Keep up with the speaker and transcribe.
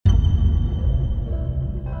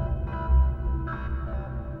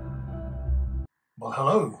Well,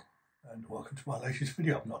 hello, and welcome to my latest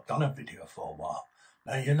video. I've not done a video for a while.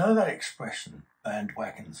 Now, you know that expression,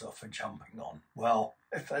 bandwagons are for jumping on. Well,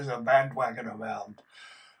 if there's a bandwagon around,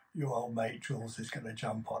 your old mate Jules is going to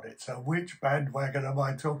jump on it. So which bandwagon am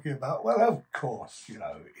I talking about? Well, of course,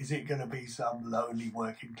 is it going to be some lowly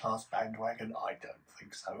working class bandwagon? I don't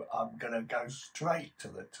think so. I'm going to go straight to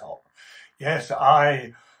the top. Yes,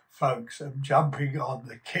 I, folks, am jumping on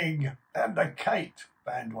the King and the Kate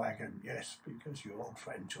bandwagon. Yes, because your old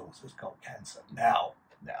friend Jules has got cancer. Now,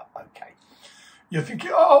 okay. You're thinking,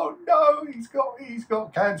 oh no, he's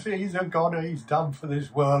got cancer, he's a goner, he's done for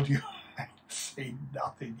this world. You ain't seen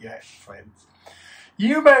nothing yet, friends.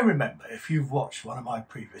 You may remember, if you've watched one of my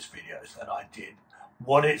previous videos, that I did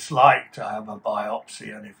what it's like to have a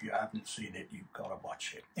biopsy, and if you haven't seen it, you've got to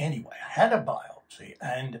watch it. Anyway, I had a biopsy,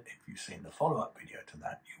 and if you've seen the follow-up video to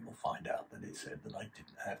that, you will find out that it said that I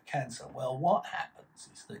didn't have cancer. Well, what happens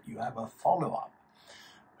is that you have a follow-up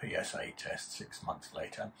PSA test 6 months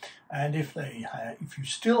later, and if you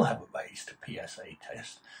still have a raised PSA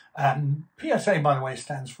test, PSA, by the way,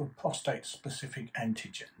 stands for prostate-specific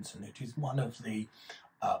antigens, and it is one of the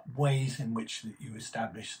ways in which that you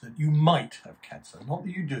establish that you might have cancer. Not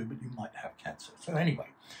that you do, but you might have cancer. So anyway,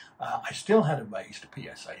 I still had a raised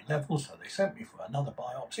PSA level, so they sent me for another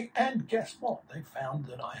biopsy, and guess what? They found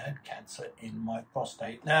that I had cancer in my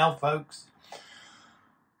prostate. Now, folks,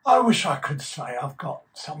 I wish I could say I've got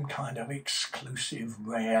some kind of exclusive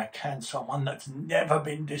rare cancer, one that's never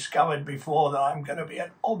been discovered before, that I'm going to be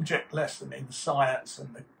an object lesson in science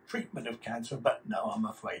and the treatment of cancer, but no, I'm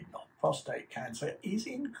afraid not. Prostate cancer is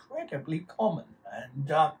incredibly common,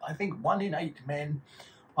 and I think 1 in 8 men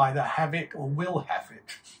either have it or will have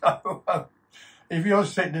it. So if you're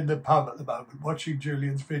sitting in the pub at the moment watching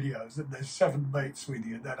Julian's videos and there's 7 mates with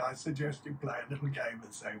you, then I suggest you play a little game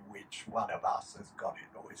and say which one of us has got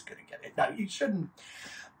it or is going to get it. No, you shouldn't.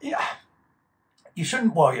 Yeah. You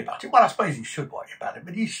shouldn't worry about it. Well, I suppose you should worry about it,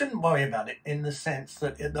 but you shouldn't worry about it in the sense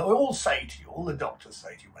that they all say to you, all the doctors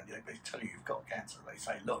say to you when they tell you you've got cancer, they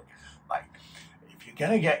say, look, mate, if you're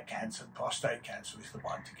going to get cancer, prostate cancer is the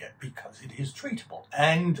one to get because it is treatable.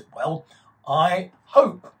 And, well, I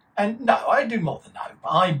hope, and no, I do more than hope,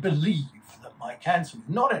 I believe that my cancer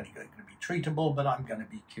is not only going to be treatable, but I'm going to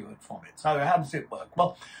be cured from it. So how does it work?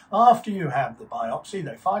 Well, after you have the biopsy,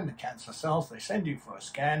 they find the cancer cells, they send you for a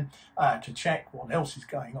scan to check what else is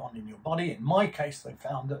going on in your body. In my case, they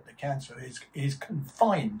found that the cancer is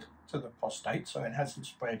confined to the prostate, so it hasn't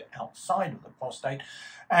spread outside of the prostate.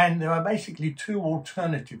 And there are basically 2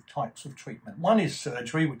 alternative types of treatment. One is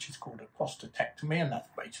surgery, which is called a prostatectomy, and that's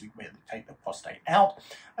basically where they take the prostate out.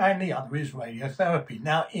 And the other is radiotherapy.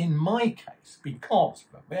 Now, in my case, because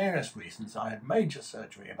for various reasons I had major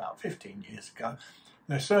surgery about 15 years ago,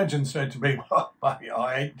 the surgeon said to me, well,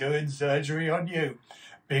 I ain't doing surgery on you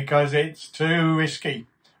because it's too risky.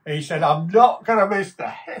 He said, I'm not going to miss the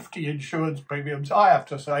hefty insurance premiums I have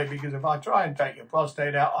to say, because if I try and take your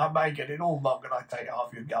prostate out, I may get it all wrong and I take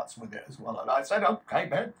half your guts with it as well. And I said, okay,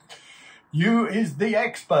 man, you is the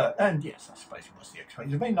expert. And yes, I suppose he was the expert.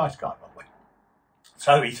 He's a very nice guy, by the way.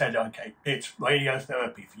 So he said, okay, it's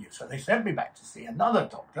radiotherapy for you. So they sent me back to see another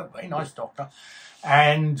doctor, very nice doctor.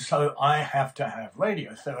 And so I have to have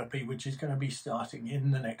radiotherapy, which is going to be starting in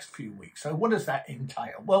the next few weeks. So what does that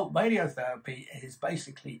entail? Well, radiotherapy is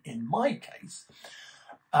basically, in my case,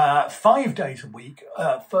 5 days a week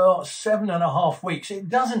for 7.5 weeks. It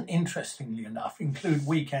doesn't, interestingly enough, include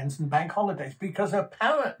weekends and bank holidays, because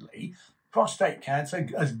apparently prostate cancer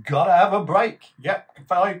has got to have a break. Yep,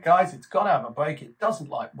 guys, it's got to have a break. It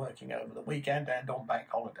doesn't like working over the weekend and on bank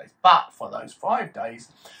holidays. But for those 5 days,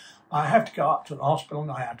 I have to go up to the hospital and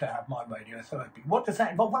I have to have my radiotherapy. What does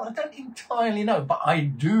that involve? Well, I don't entirely know, but I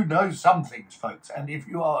do know some things, folks. And if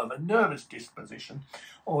you are of a nervous disposition,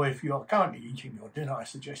 or if you are currently eating your dinner, I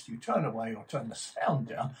suggest you turn away or turn the sound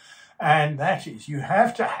down. And that is, you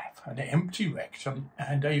have to have an empty rectum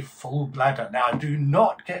and a full bladder. Now, do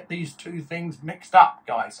not get these 2 things mixed up,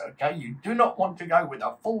 guys, okay? You do not want to go with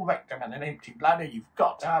a full rectum and an empty bladder. You've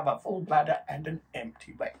got to have a full bladder and an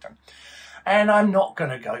empty rectum. And I'm not going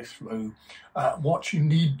to go through what you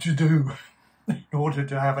need to do in order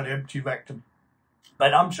to have an empty rectum.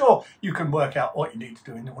 But I'm sure you can work out what you need to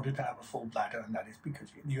do in order to have a full bladder, and that is because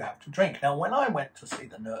you have to drink. Now, when I went to see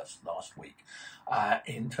the nurse last week,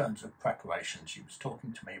 in terms of preparation, she was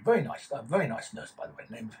talking to me, a very nice nurse, by the way,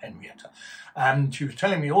 named Henrietta. She was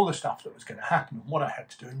telling me all the stuff that was going to happen and what I had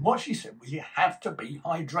to do. And what she said was, you have to be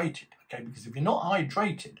hydrated, okay? Because if you're not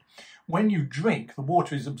hydrated, when you drink, the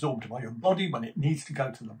water is absorbed by your body when it needs to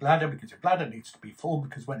go to the bladder, because your bladder needs to be full,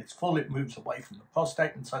 because when it's full, it moves away from the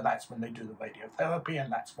prostate, and so that's when they do the radiotherapy,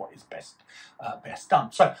 and that's what is best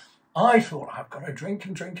done. So I thought, I've got to drink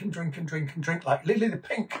and drink and drink and drink and drink like Lily the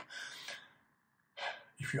Pink,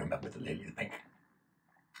 if you remember the Lily the Pink.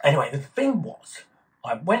 Anyway, the thing was,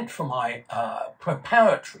 I went for my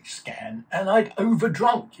preparatory scan and I'd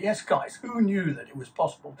overdrunk. Yes, guys, who knew that it was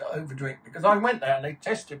possible to overdrink? Because I went there and they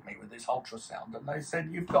tested me with this ultrasound and they said,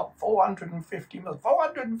 you've got 450 mils.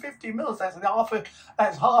 450 mils, that's half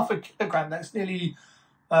a kilogram. That's nearly,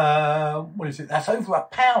 what is it? That's over a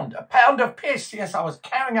pound of piss. Yes, I was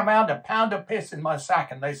carrying around a pound of piss in my sack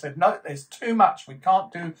and they said, no, there's too much. We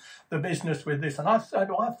can't do the business with this. And I said,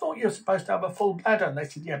 well, I thought you were supposed to have a full bladder. And they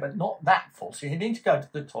said, yeah, but not that full. So you need to go to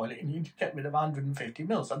the toilet and you need to get rid of 150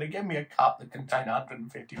 mils. So they gave me a cup that contained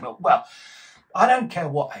 150 mils. Well, I don't care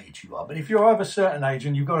what age you are, but if you're of a certain age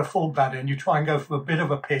and you've got a full bladder and you try and go for a bit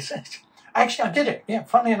of a piss, actually, I did it. Yeah,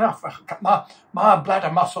 funny enough, my bladder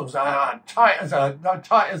muscles are tight as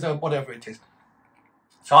a whatever it is.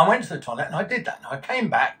 So I went to the toilet and I did that. And I came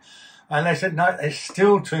back and they said, no, there's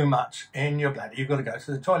still too much in your bladder. You've got to go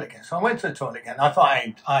to the toilet again. So I went to the toilet again. I thought,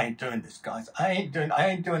 I ain't doing this, guys. I ain't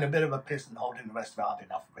doing a bit of a piss and holding the rest of it. I had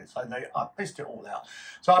enough of it. So I pissed it all out.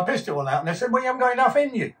 So I pissed it all out and they said, well, you haven't got enough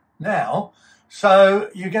in you now. So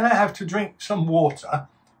you're going to have to drink some water,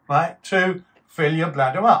 right, to fill your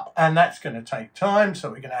bladder up, and that's going to take time, so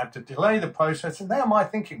we're going to have to delay the process. And now my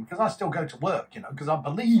thinking, because I still go to work, you know, because I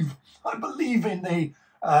believe in the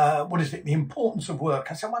the importance of work.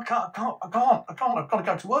 I said, well, I can't, I've got to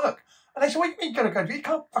go to work. And they said, well, you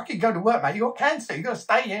can't fucking go to work, mate. You've got cancer. You've got to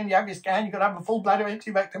stay here and you have your scan. You've got to have a full bladder,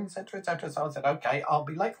 empty rectum, etc., etc. So I said, okay, I'll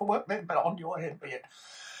be late for work then, but on your head be it.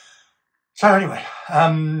 So anyway,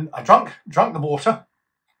 I drank the water.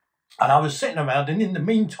 And I was sitting around, and in the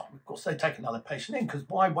meantime, of course, they take another patient in, because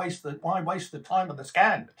why waste the time of the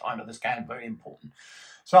scan? The time of the scan, very important.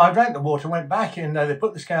 So I drank the water, went back in, they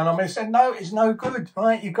put the scan on me and said, no, it's no good,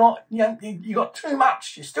 right? You got too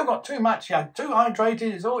much. You still got too much. You're too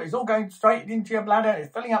hydrated. It's all going straight into your bladder.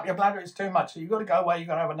 It's filling up your bladder. It's too much. So you've got to go away. You've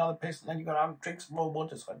got to have another piss, and then you've got to drink some more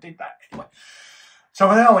water. So I did that anyway. So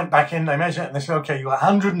when I went back in, they measured it, and they said, okay, you got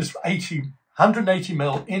 180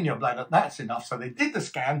 mil in your bladder. That's enough. So they did the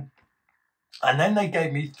scan. And then they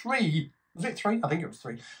gave me three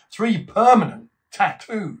permanent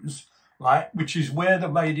tattoos, right, which is where the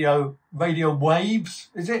radio waves,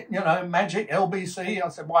 is it, you know, magic, LBC. I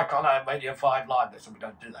said, why can't I have Radio 5 Live? They said, we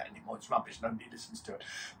don't do that anymore, it's rubbish, nobody listens to it.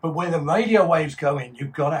 But where the radio waves go in,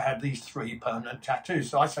 you've got to have these 3 permanent tattoos.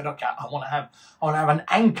 So I said, okay, I want to have an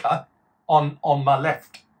anchor on my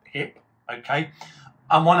left hip, okay?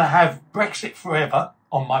 I want to have Brexit Forever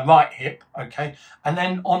on my right hip, okay? And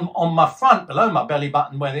then on my front, below my belly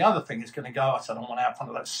button, where the other thing is going to go, I said, I want to have one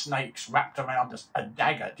of those snakes wrapped around a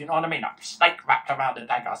dagger. Do you know what I mean? Like a snake wrapped around a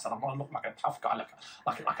dagger. I said, I want to look like a tough guy,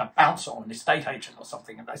 like a bouncer or an estate agent or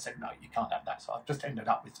something. And they said, no, you can't have that. So I've just ended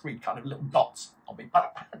up with 3 kind of little dots on me.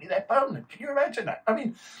 But apparently they're permanent. Can you imagine that? I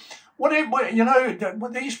mean,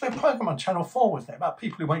 there used to be a program on Channel 4, was there, about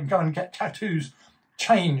people who went and go and get tattoos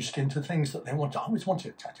changed into things that they wanted. I always wanted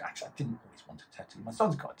a tattoo. Actually, I didn't always want a tattoo. My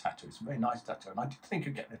son's got a tattoo. It's a very nice tattoo. And I did think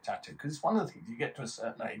of getting a tattoo, because it's one of the things, you get to a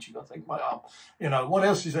certain age, you've got to think, well, you know, what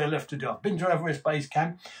else is there left to do? I've been to Everest Base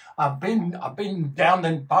Camp. I've been down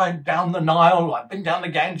the Nile. I've been down the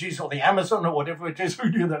Ganges or the Amazon or whatever it is. Who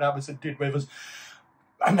knew that Amazon did rivers?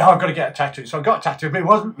 And now I've got to get a tattoo. So I got a tattoo, but it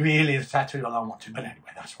wasn't really the tattoo that I wanted. But anyway,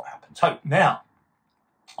 that's what happened. So now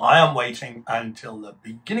I am waiting until the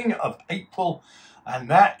beginning of April, and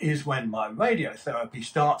that is when my radiotherapy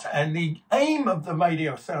starts. And the aim of the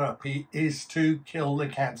radiotherapy is to kill the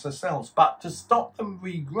cancer cells. But to stop them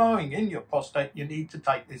regrowing in your prostate, you need to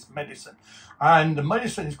take this medicine. And the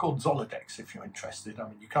medicine is called Zoladex, if you're interested. I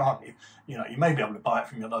mean, you may be able to buy it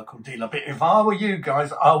from your local dealer. But if I were you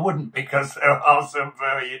guys, I wouldn't, because there are some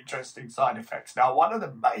very interesting side effects. Now, one of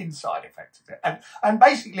the main side effects of it, and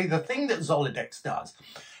basically the thing that Zoladex does,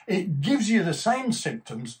 it gives you the same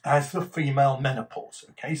symptoms as the female menopause,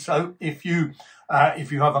 okay? So if you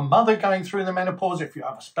have a mother going through the menopause, if you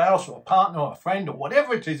have a spouse or a partner or a friend or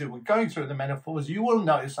whatever it is that we're going through the menopause, you will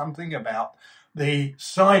know something about the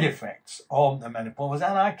side effects of the menopause.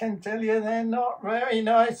 And I can tell you they're not very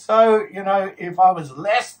nice. So, you know, if I was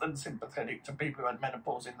less than sympathetic to people who had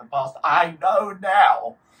menopause in the past, I know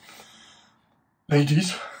now,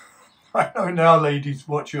 ladies,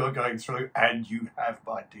 what you are going through, and you have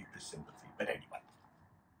my deepest sympathy. But anyway,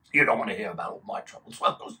 you don't want to hear about all my troubles.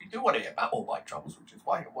 Well, of course, you do want to hear about all my troubles, which is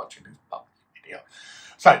why you're watching this puppet. video.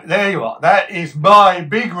 So there you are. That is my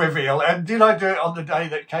big reveal. And did I do it on the day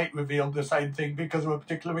that Kate revealed the same thing because of a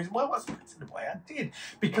particular reason? Well, that's the way I did.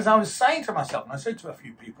 Because I was saying to myself, and I said to a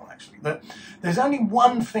few people actually, that there's only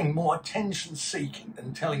one thing more attention-seeking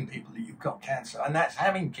than telling people that you've got cancer, and that's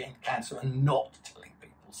having cancer and not telling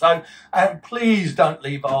people. So please don't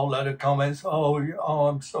leave a whole load of comments. Oh,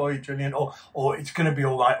 I'm sorry, Julian, or it's going to be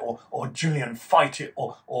all right, or Julian, fight it,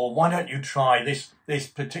 or why don't you try this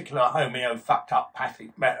particular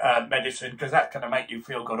homeopathic medicine because that's going to make you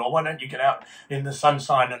feel good, or why don't you get out in the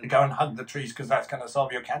sunshine and go and hug the trees because that's going to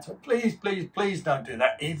solve your cancer. Please, please, please don't do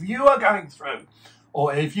that. If you are going through,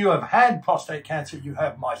 or if you have had prostate cancer, you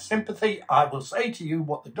have my sympathy. I will say to you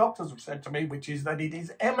what the doctors have said to me, which is that it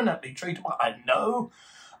is eminently treatable.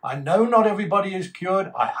 I know not everybody is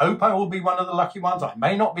cured. I hope I will be one of the lucky ones. I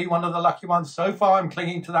may not be one of the lucky ones. So far, I'm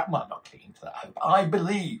clinging to that. Well, not clinging to that hope. I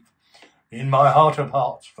believe in my heart of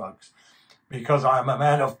hearts, folks, because I am a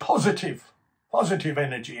man of positive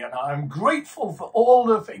energy, and I'm grateful for all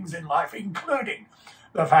the things in life, including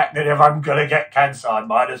the fact that if I'm going to get cancer, I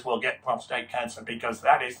might as well get prostate cancer, because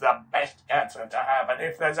that is the best cancer to have. And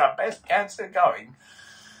if there's a best cancer going,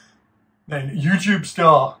 then YouTube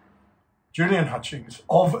star Julian Hutchings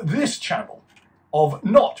of this channel, of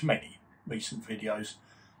not many recent videos,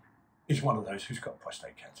 is one of those who's got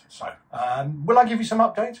prostate cancer. So, will I give you some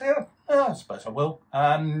updates here? I suppose I will.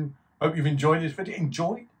 Hope you've enjoyed this video.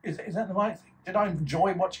 Enjoyed? Is that the right thing? Did I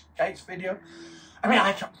enjoy watching Kate's video? I mean,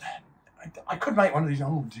 I could make one of these.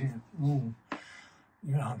 Oh dear. You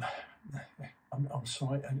know, I'm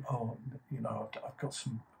sorry. And you know, I've got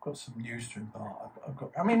some news to impart.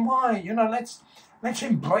 I mean, why? You know, let's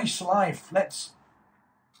embrace life. Let's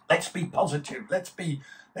be positive. Let's be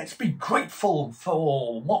grateful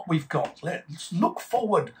for what we've got. Let's look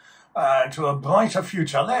forward to a brighter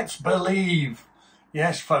future. Let's believe.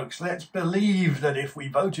 Yes, folks, let's believe that if we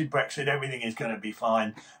voted Brexit, everything is going to be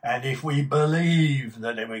fine. And if we believe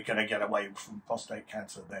that we're going to get away from prostate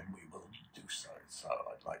cancer, then we will do so. So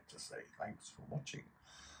I'd like to say thanks for watching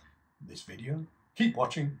this video. Keep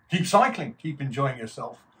watching, keep cycling, keep enjoying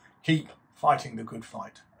yourself, keep fighting the good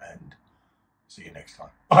fight, and see you next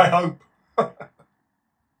time. I hope.